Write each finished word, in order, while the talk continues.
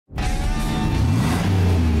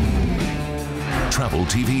Travel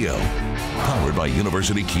TVL, powered by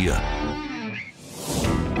University Kia.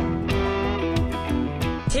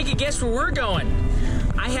 Take a guess where we're going.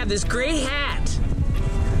 I have this great hat.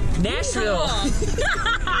 Nashville.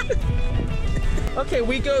 Okay,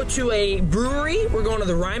 we go to a brewery. We're going to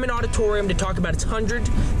the Ryman Auditorium to talk about its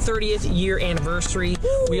 130th year anniversary.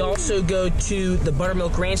 Woo. We also go to the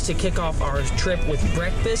Buttermilk Ranch to kick off our trip with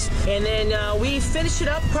breakfast. And then we finish it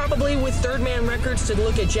up probably with Third Man Records to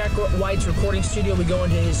look at Jack White's recording studio. We go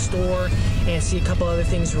into his store and see a couple other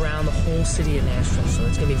things around the whole city of Nashville. So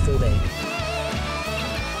it's gonna be a full day.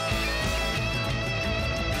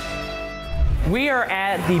 We are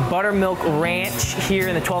at the Buttermilk Ranch here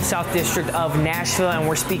in the 12th South District of Nashville, and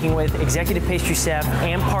we're speaking with executive pastry chef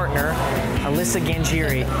and partner, Alyssa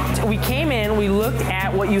Gangiri. So we came in, we looked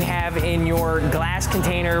at what you have in your glass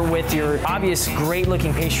container with your obvious great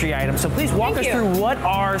looking pastry items. So please walk us through what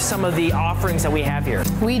are some of the offerings that we have here.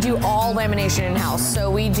 We do all lamination in-house. So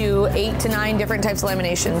we do 8 to 9 different types of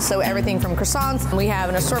laminations. So everything from croissants, we have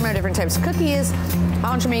an assortment of different types of cookies,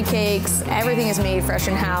 entremet cakes, everything is made fresh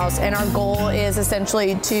in-house, and our goal is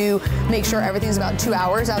essentially to make sure everything's about 2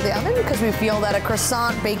 hours out of the oven, because we feel that a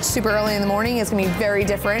croissant baked super early in the morning is gonna be very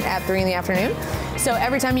different at 3 in the afternoon. So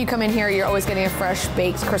every time you come in here, you're always getting a fresh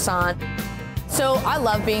baked croissant. So I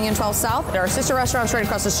love being in 12 South. Our sister restaurant's right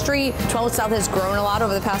across the street. 12 South has grown a lot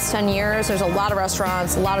over the past 10 years. There's a lot of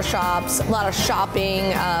restaurants, a lot of shops, a lot of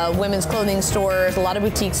shopping, women's clothing stores, a lot of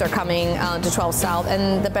boutiques are coming to 12 South.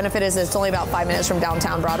 And the benefit is it's only about 5 minutes from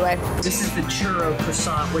downtown Broadway. This is the churro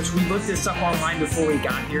croissant, which we looked this up online before we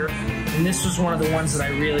got here. And this was one of the ones that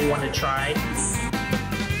I really wanted to try.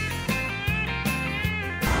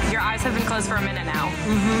 Your eyes have been closed for a minute now.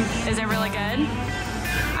 Mm-hmm. Is it really good?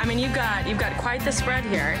 I mean, you've got quite the spread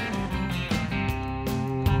here.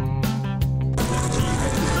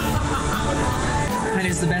 That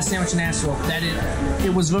is the best sandwich in Nashville.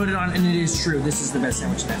 It was voted on, and it is true. This is the best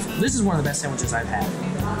sandwich in Nashville. This is one of the best sandwiches I've had.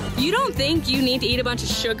 You don't think you need to eat a bunch of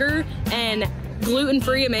sugar and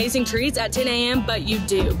gluten-free amazing treats at 10 a.m., but you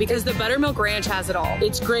do, because the Buttermilk Ranch has it all.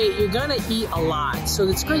 It's great. You're gonna eat a lot. So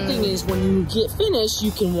the great thing is when you get finished, you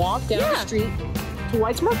can walk down the street to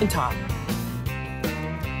White's Mercantile.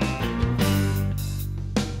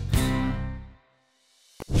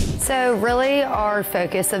 So really our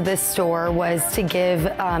focus of this store was to give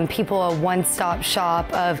people a one-stop shop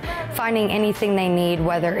of finding anything they need,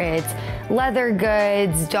 whether it's leather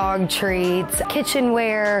goods, dog treats,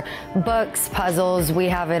 kitchenware, books, puzzles, we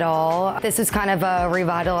have it all. This is kind of a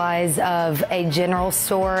revitalize of a general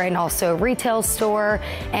store and also a retail store,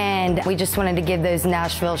 and we just wanted to give those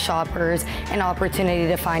Nashville shoppers an opportunity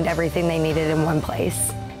to find everything they needed in one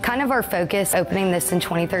place. Kind of our focus opening this in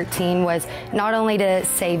 2013 was not only to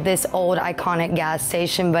save this old iconic gas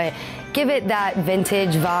station, but give it that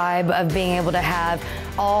vintage vibe of being able to have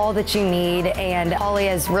all that you need. And Holly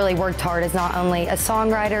has really worked hard as not only a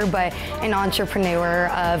songwriter, but an entrepreneur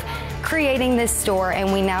of creating this store,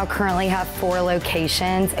 and we now currently have 4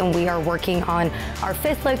 locations, and we are working on our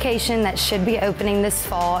 5th location that should be opening this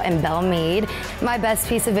fall in Belmead. My best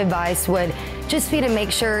piece of advice would just be to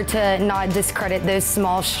make sure to not discredit those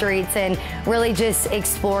small streets and really just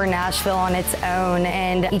explore Nashville on its own,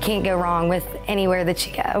 and you can't go wrong with anywhere that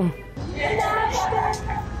you go.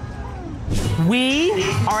 We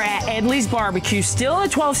are at Edley's Barbecue, still in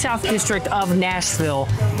the 12th South District of Nashville,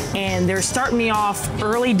 and they're starting me off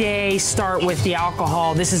early day start with the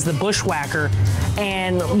alcohol. This is the Bushwhacker,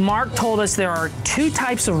 and Mark told us there are 2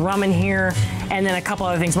 types of rum in here, and then a couple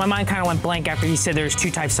other things. My mind kind of went blank after he said there's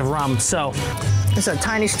 2 types of rum. So it's a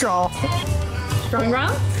tiny straw. Strong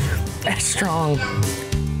rum? That's strong.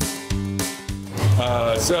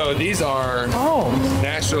 So these are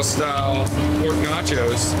Nashville style pork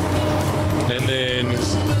nachos, and then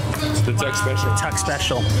the Tuck Special. Tuck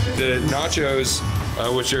Special. The nachos,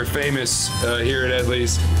 which are famous here at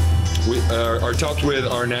Edley's, are topped with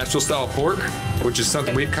our Nashville style pork, which is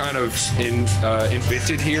something we've kind of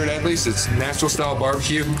invented here at Edley's. It's Nashville style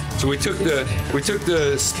barbecue. So we took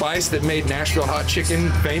the spice that made Nashville hot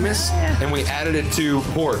chicken famous, and we added it to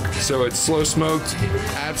pork. So it's slow smoked,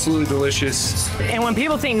 absolutely delicious. And when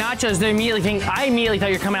people think nachos, I immediately thought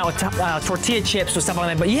you're coming out with tortilla chips or stuff like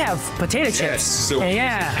that, but you have potato chips. Yes, so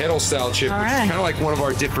kettle style chip, which is kind of like one of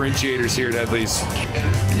our differentiators here at Edley's.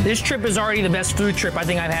 This trip is already the best food trip I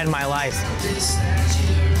think I've had in my life.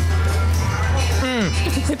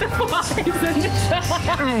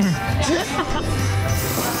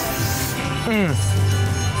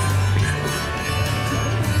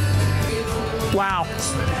 Wow.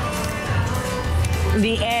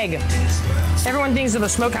 The egg. Everyone thinks of a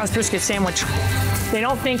smokehouse brisket sandwich. They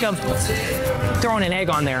don't think of throwing an egg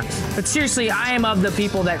on there. But seriously, I am of the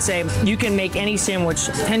people that say you can make any sandwich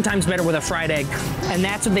 10 times better with a fried egg. And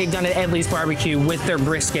that's what they've done at Edley's Barbecue with their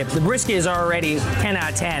brisket. The brisket is already 10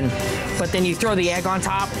 out of 10, but then you throw the egg on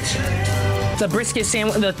top. The brisket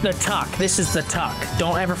sandwich, the tuck. This is the tuck.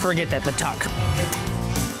 Don't ever forget that, the tuck.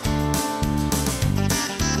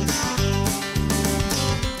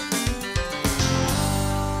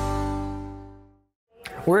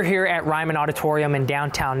 We're here at Ryman Auditorium in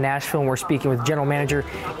downtown Nashville, and we're speaking with General Manager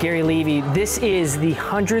Gary Levy. This is the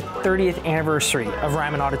 130th anniversary of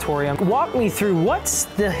Ryman Auditorium. Walk me through, what's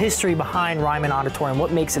the history behind Ryman Auditorium?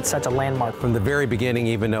 What makes it such a landmark? From the very beginning,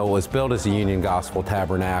 even though it was built as a Union Gospel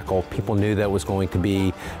Tabernacle, people knew that it was going to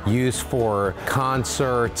be used for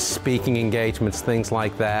concerts, speaking engagements, things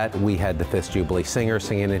like that. We had the Fifth Jubilee Singers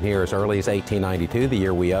singing in here as early as 1892, the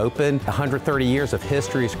year we opened. 130 years of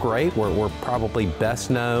history is great. We're probably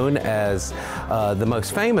best known as the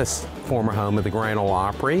most famous former home of the Grand Ole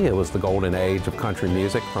Opry. It was the golden age of country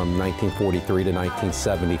music from 1943 to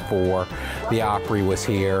 1974. The Opry was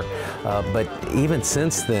here, but even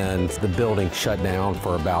since then, the building shut down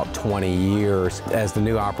for about 20 years as the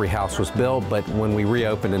new Opry House was built. But when we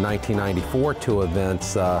reopened in 1994 to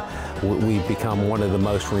events, we've become one of the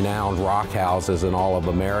most renowned rock houses in all of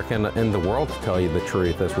America and in the world, to tell you the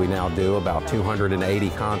truth, as we now do about 280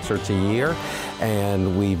 concerts a year.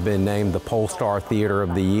 And we've been named the Polestar Theater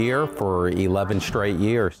of the Year for 11 straight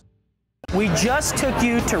years. We just took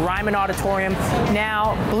you to Ryman Auditorium.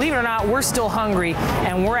 Now, believe it or not, we're still hungry,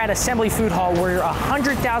 and we're at Assembly Food Hall where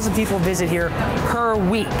 100,000 people visit here per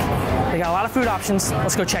week. They got a lot of food options.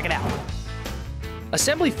 Let's go check it out.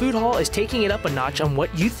 Assembly Food Hall is taking it up a notch on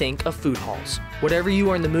what you think of food halls. Whatever you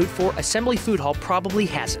are in the mood for, Assembly Food Hall probably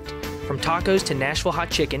has it. From tacos to Nashville hot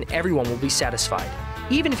chicken, everyone will be satisfied.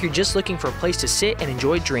 Even if you're just looking for a place to sit and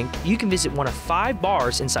enjoy a drink, you can visit one of 5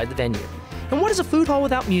 bars inside the venue. And what is a food hall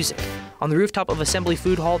without music? On the rooftop of Assembly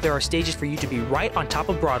Food Hall, there are stages for you to be right on top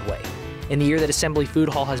of Broadway. In the year that Assembly Food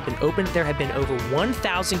Hall has been opened, there have been over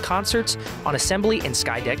 1,000 concerts on Assembly and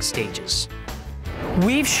Skydeck stages.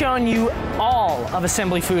 We've shown you all of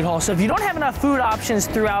Assembly Food Hall, so if you don't have enough food options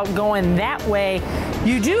throughout going that way,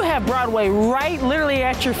 you do have Broadway right literally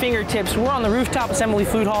at your fingertips. We're on the rooftop Assembly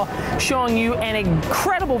Food Hall showing you an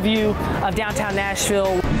incredible view of downtown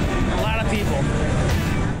Nashville. A lot of people.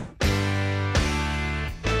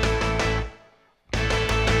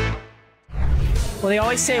 Well, they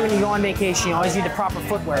always say when you go on vacation, you always need the proper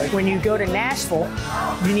footwear. When you go to Nashville,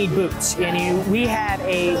 you need boots. And we have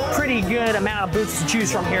a pretty good amount of boots to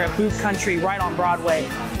choose from here at Boot Country, right on Broadway.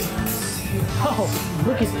 Oh,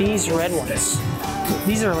 look at these red ones.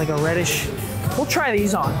 These are like a reddish. We'll try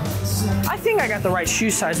these on. I think I got the right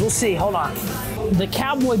shoe size. We'll see. Hold on. The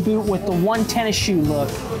cowboy boot with the one tennis shoe look.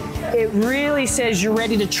 It really says you're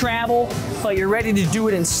ready to travel, but you're ready to do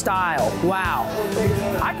it in style. Wow.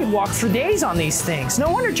 I could walk for days on these things. No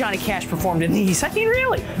wonder Johnny Cash performed in these. I mean,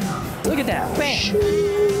 really. Look at that. Bam.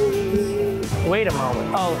 Wait a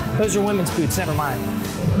moment. Oh, those are women's boots. Never mind.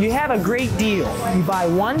 You have a great deal. You buy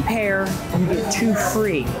 1 pair, you get 2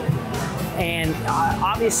 free. And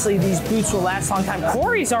obviously these boots will last a long time.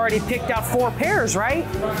 Corey's already picked out 4 pairs, right?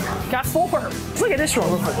 Got 4. Let's look at this one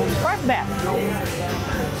real quick. Right from the back.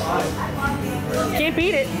 Can't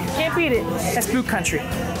beat it. Can't beat it. That's Boot Country.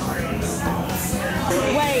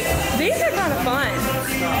 Wait, these are kind of fun.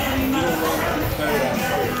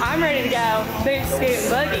 I'm ready to go boot, scoot,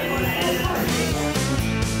 boogie.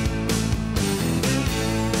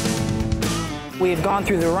 We've gone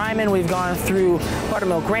through the Ryman, we've gone through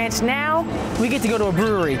Buttermilk Ranch. Now we get to go to a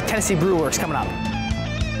brewery. Tennessee Brew Works coming up.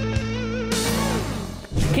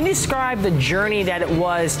 Can you describe the journey that it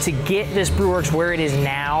was to get this Brewworks where it is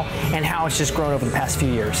now and how it's just grown over the past few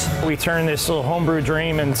years? We turned this little homebrew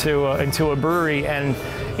dream into a brewery, and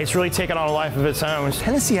it's really taken on a life of its own.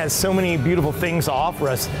 Tennessee has so many beautiful things to offer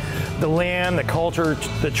us. The land, the culture,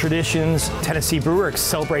 the traditions. Tennessee Brewworks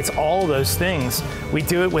celebrates all of those things. We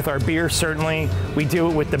do it with our beer, certainly. We do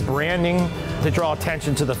it with the branding to draw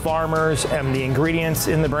attention to the farmers and the ingredients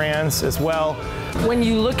in the brands as well. When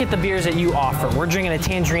you look at the beers that you offer, we're drinking a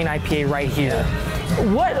Tangerine IPA right here.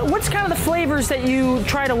 What's kind of the flavors that you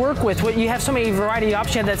try to work with? You have so many variety of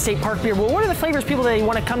options. You have that State Park beer. Well, what are the flavors people that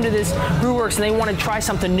want to come to this Brewworks and they want to try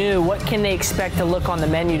something new? What can they expect to look on the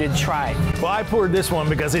menu to try? Well, I poured this one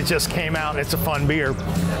because it just came out and it's a fun beer.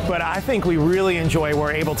 But I think we really enjoy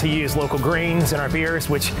we're able to use local grains in our beers,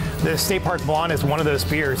 which the State Park Blonde is one of those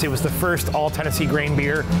beers. It was the first all Tennessee grain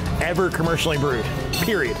beer ever commercially brewed,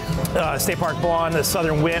 period. State Park Blonde on. The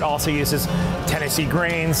Southern Wit also uses Tennessee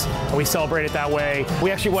grains, and we celebrate it that way.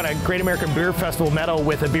 We actually won a Great American Beer Festival medal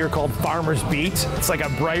with a beer called Farmer's Beat. It's like a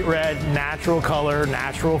bright red, natural color,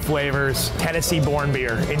 natural flavors, Tennessee-born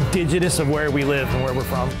beer, indigenous of where we live and where we're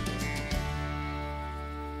from.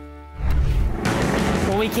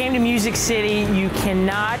 When we came to Music City, you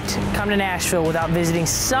cannot come to Nashville without visiting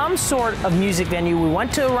some sort of music venue. We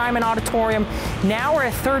went to Ryman Auditorium. Now we're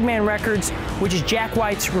at Third Man Records, which is Jack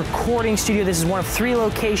White's recording studio. This is one of 3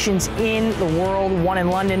 locations in the world, one in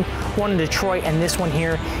London, one in Detroit, and this one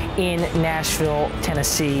here in Nashville,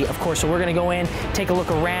 Tennessee. Of course, so we're gonna go in, take a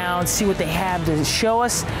look around, see what they have to show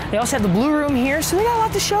us. They also have the Blue Room here, so they got a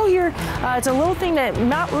lot to show here. It's a little thing that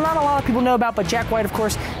not a lot of people know about, but Jack White, of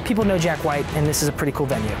course, people know Jack White, and this is a pretty cool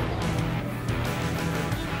venue.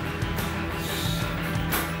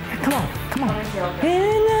 Come on, come on.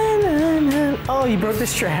 Oh, you broke the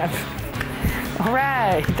strap. All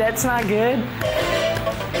right, that's not good.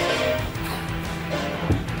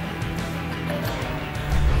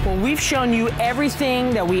 Well, we've shown you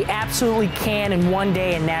everything that we absolutely can in one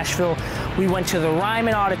day in Nashville. We went to the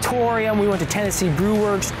Ryman Auditorium, we went to Tennessee Brew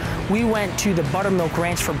Works, we went to the Buttermilk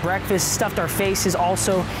Ranch for breakfast, stuffed our faces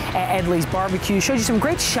also at Edley's Barbecue, showed you some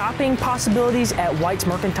great shopping possibilities at White's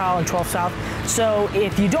Mercantile in 12 South. So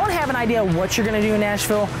if you don't have an idea what you're gonna do in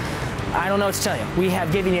Nashville, I don't know what to tell you. We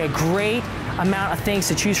have given you a great amount of things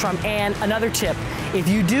to choose from. And another tip, if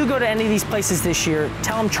you do go to any of these places this year,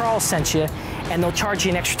 tell them Charles sent you, and they'll charge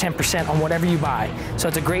you an extra 10% on whatever you buy. So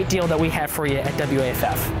it's a great deal that we have for you at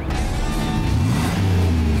WAFF.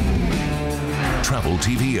 Travel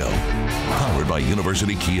TVL, powered by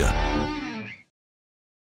University Kia.